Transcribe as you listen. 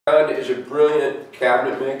Kanda is a brilliant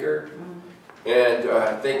cabinet maker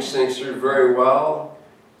and thinks things through very well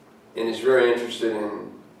and is very interested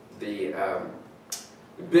in the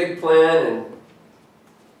big plan and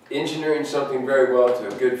engineering something very well to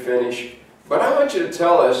a good finish. But I want you to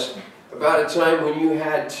tell us about a time when you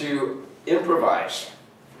had to improvise.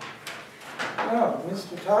 Oh,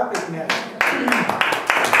 Mr. Topic Master.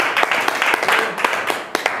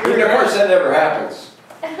 Of course, that never happens.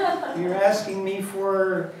 You're asking me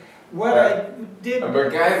for what I did. A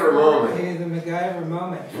MacGyver moment. The MacGyver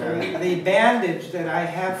moment. The bandage that I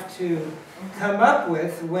have to come up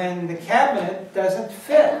with when the cabinet doesn't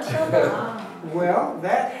fit. Well,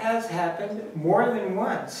 that has happened more than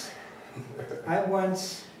once. I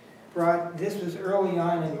once brought, this was early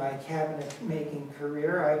on in my cabinet making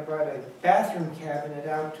career, I brought a bathroom cabinet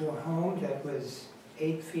out to a home that was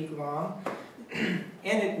 8 feet long, and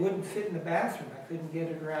it wouldn't fit in the bathroom. I couldn't get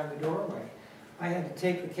it around the doorway. I had to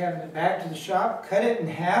take the cabinet back to the shop, cut it in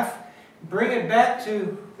half, bring it back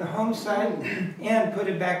to the home site, and put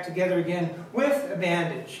it back together again with a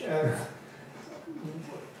bandage of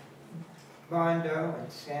Bondo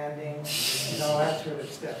and sanding and all that sort of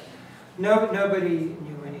stuff. Nobody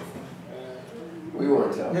knew anything. We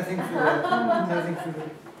won't tell. Nothing for the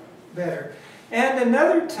better. And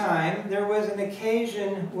another time, there was an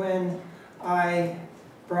occasion when I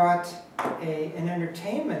brought an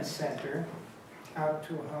entertainment center out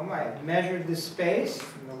to a home. I had measured the space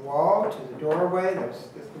from the wall to the doorway. That was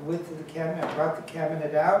the width of the cabinet. I brought the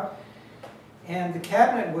cabinet out, and the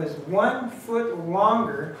cabinet was 1 foot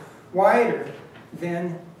wider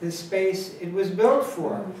than the space it was built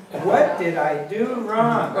for. What did I do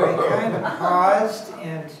wrong? I kind of paused,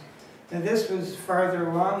 and this was farther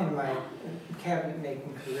along in my cabinet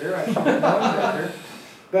making career. I should have known better.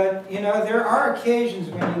 But, you know, there are occasions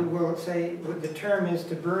when you will say, what the term is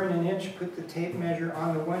to burn an inch, put the tape measure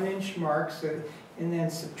on the 1 inch mark, and then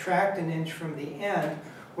subtract an inch from the end.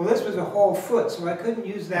 Well, this was a whole foot, so I couldn't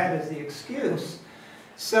use that as the excuse.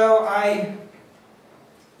 So I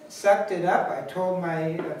sucked it up. I told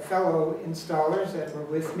my fellow installers that were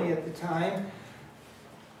with me at the time,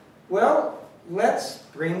 well, let's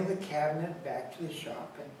bring the cabinet back to the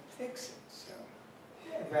shop and fix it. So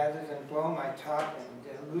rather than blow my top and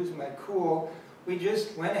lose my cool, we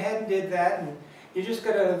just went ahead and did that. And you just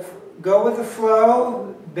got to go with the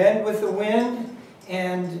flow, bend with the wind,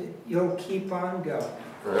 and you'll keep on going.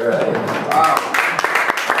 All right. Wow.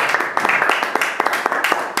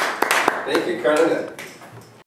 Thank you, Kanda.